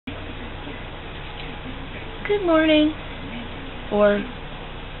Good morning. Or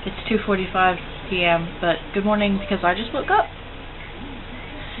it's 2:45 p.m., but good morning because I just woke up.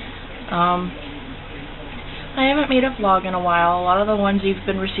 I haven't made a vlog in a while. A lot of the ones you've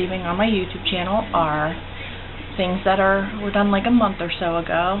been receiving on my YouTube channel are things that were done like a month or so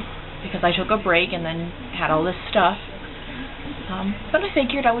ago because I took a break and then had all this stuff. But I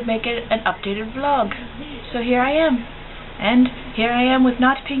figured I would make it an updated vlog. So here I am. And here I am with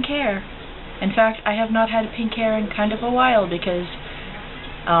not pink hair. In fact, I have not had pink hair in kind of a while because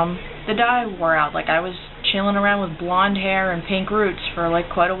the dye wore out. Like, I was chilling around with blonde hair and pink roots for like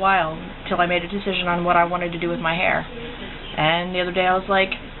quite a while until I made a decision on what I wanted to do with my hair. And the other day I was like,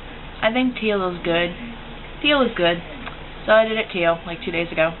 I think teal is good. Teal is good. So I did it teal like 2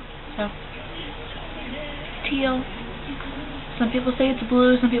 days ago. So, teal. Some people say it's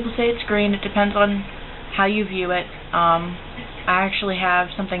blue, some people say it's green. It depends on how you view it. I actually have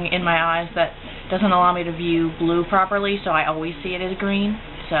something in my eyes that doesn't allow me to view blue properly, so I always see it as green.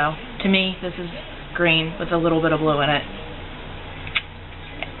 So, to me, this is green with a little bit of blue in it.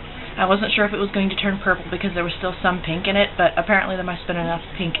 I wasn't sure if it was going to turn purple because there was still some pink in it, but apparently there must have been enough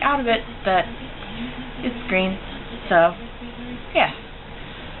pink out of it that it's green. So, yeah.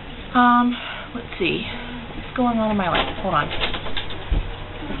 Let's see. What's going on in my life? Hold on.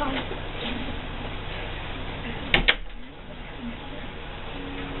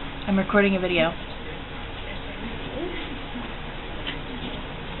 I'm recording a video.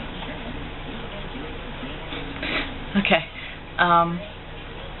 Okay.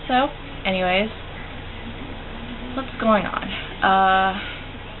 So, anyways, what's going on?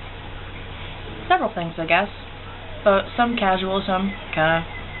 Several things, I guess. But some casual, some kind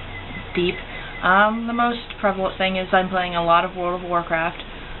of deep. The most prevalent thing is I'm playing a lot of World of Warcraft.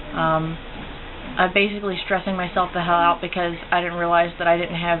 I'm basically stressing myself the hell out because I didn't realize that I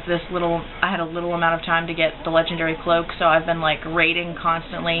had a little amount of time to get the legendary cloak, so I've been like raiding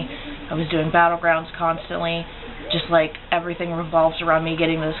constantly. I was doing battlegrounds constantly. Just like everything revolves around me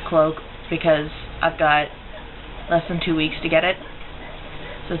getting this cloak because I've got less than 2 weeks to get it.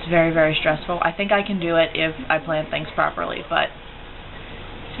 So it's very, very stressful. I think I can do it if I plan things properly, but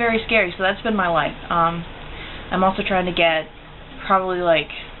it's very scary. So that's been my life. I'm also trying to get probably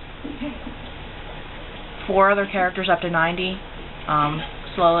like 4 other characters up to 90,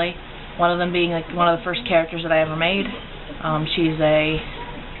 slowly. One of them being like one of the first characters that I ever made. She's a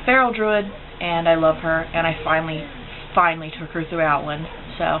feral druid, and I love her, and I finally took her through Outland,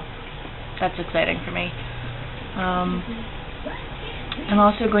 so that's exciting for me. I'm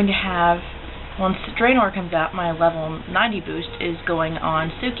also going to have, once Draenor comes out, my level 90 boost is going on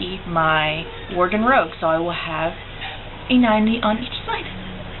Suki, my Worgen Rogue, so I will have a 90 on each side.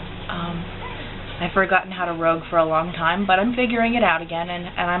 I've forgotten how to rogue for a long time, but I'm figuring it out again, and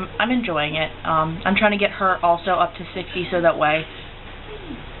I'm enjoying it. I'm trying to get her also up to 60, so that way,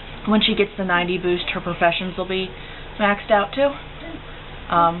 when she gets the 90 boost, her professions will be maxed out too.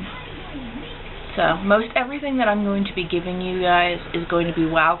 So most everything that I'm going to be giving you guys is going to be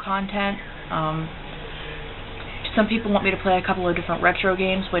WoW content. Some people want me to play a couple of different retro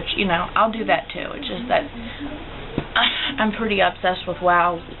games, which, you know, I'll do that too. It's just that I'm pretty obsessed with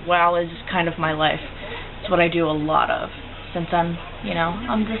WoW. WoW is kind of my life. It's what I do a lot of. Since I'm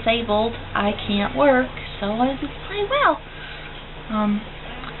disabled, I can't work, so I just play WoW.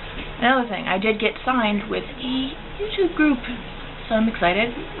 Another thing, I did get signed with a YouTube group, so I'm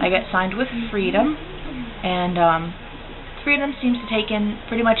excited. I got signed with Freedom, and Freedom seems to take in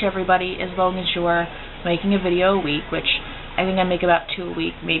pretty much everybody as long as you're making a video a week, which I think I make about 2 a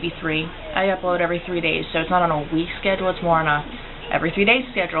week, maybe 3. I upload every 3 days, so it's not on a week schedule, it's more on a every 3 days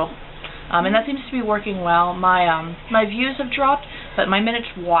schedule. And that seems to be working well. My views have dropped, but my minutes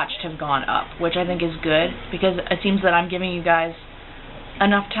watched have gone up, which I think is good, because it seems that I'm giving you guys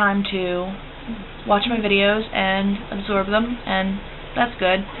enough time to watch my videos and absorb them, and that's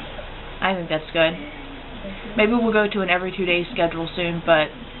good. I think that's good. Maybe we'll go to an every 2 days schedule soon, but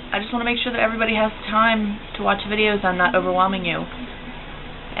I just want to make sure that everybody has time to watch videos. I'm not overwhelming you.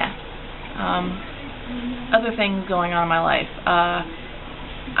 Yeah. Other things going on in my life.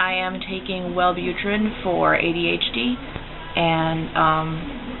 I am taking Wellbutrin for ADHD, and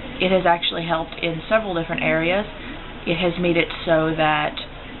it has actually helped in several different areas. It has made it so that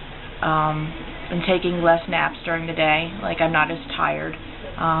I'm taking less naps during the day. Like, I'm not as tired.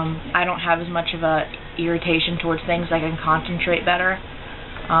 I don't have as much of a irritation towards things. I can concentrate better.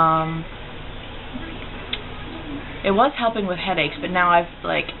 It was helping with headaches, but now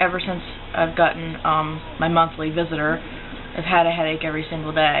ever since I've gotten my monthly visitor, I've had a headache every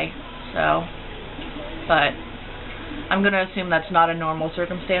single day. So, but I'm going to assume that's not a normal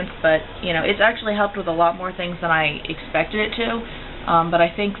circumstance, but, you know, it's actually helped with a lot more things than I expected it to, but I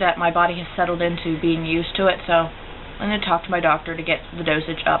think that my body has settled into being used to it, so I'm going to talk to my doctor to get the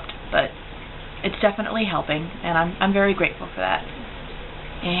dosage upped, but it's definitely helping, and I'm very grateful for that.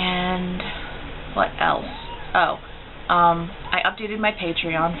 And what else? Oh, I updated my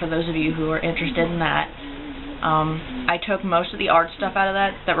Patreon for those of you who are interested in that. I took most of the art stuff out of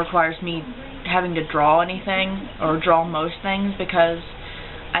that requires me having to draw anything or draw most things, because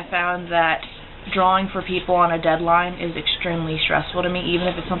I found that drawing for people on a deadline is extremely stressful to me, even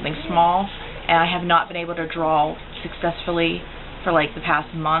if it's something small, and I have not been able to draw successfully for like the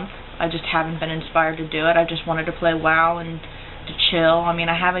past month. I just haven't been inspired to do it. I just wanted to play WoW and to chill. I mean,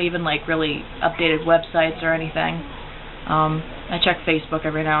 I haven't even like really updated websites or anything. I check Facebook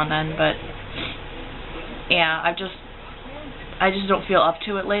every now and then, but yeah, I just don't feel up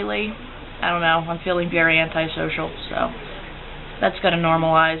to it lately. I don't know, I'm feeling very antisocial, so that's got to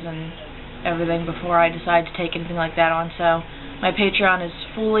normalize and everything before I decide to take anything like that on. So my Patreon is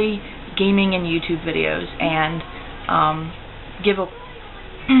fully gaming and YouTube videos, and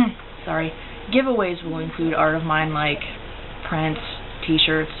giveaways will include art of mine like prints,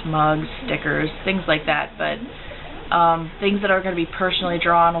 t-shirts, mugs, stickers, things like that, but things that are going to be personally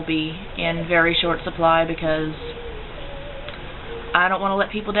drawn will be in very short supply, because I don't want to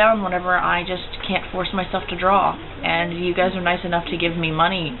let people down whenever I just can't force myself to draw. And you guys are nice enough to give me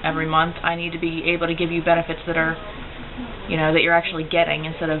money every month. I need to be able to give you benefits that are, you know, that you're actually getting,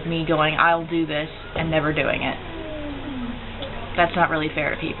 instead of me going, I'll do this, and never doing it. That's not really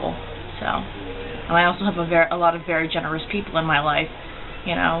fair to people. So, and I also have a lot of very generous people in my life.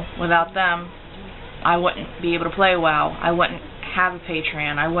 You know, without them, I wouldn't be able to play WoW. I wouldn't have a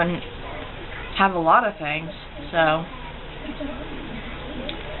Patreon. I wouldn't have a lot of things. So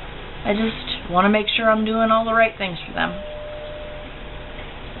I just want to make sure I'm doing all the right things for them.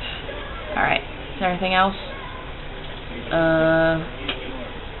 Alright, is there anything else?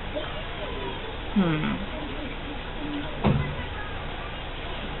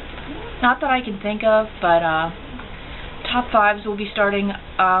 Not that I can think of, but top 5s will be starting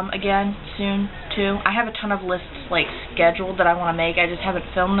again soon too. I have a ton of lists like scheduled that I want to make. I just haven't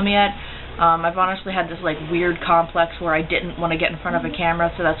filmed them yet. I've honestly had this like weird complex where I didn't want to get in front of a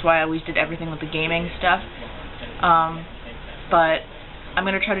camera, so that's why I always did everything with the gaming stuff. But I'm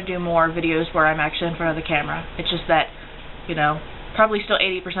going to try to do more videos where I'm actually in front of the camera. It's just that, you know, probably still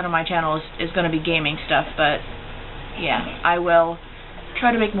 80% of my channel is going to be gaming stuff, but yeah, I will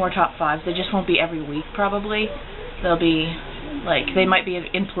try to make more top 5s. They just won't be every week probably. They'll be, like, they might be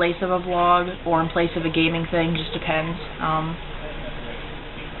in place of a vlog or in place of a gaming thing, just depends.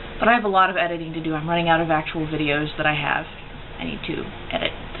 But I have a lot of editing to do. I'm running out of actual videos that I have. I need to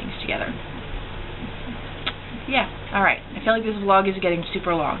edit things together. Yeah, alright. I feel like this vlog is getting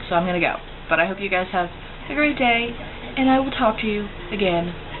super long, so I'm going to go. But I hope you guys have a great day, and I will talk to you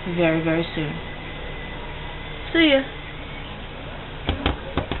again very, very soon. See ya!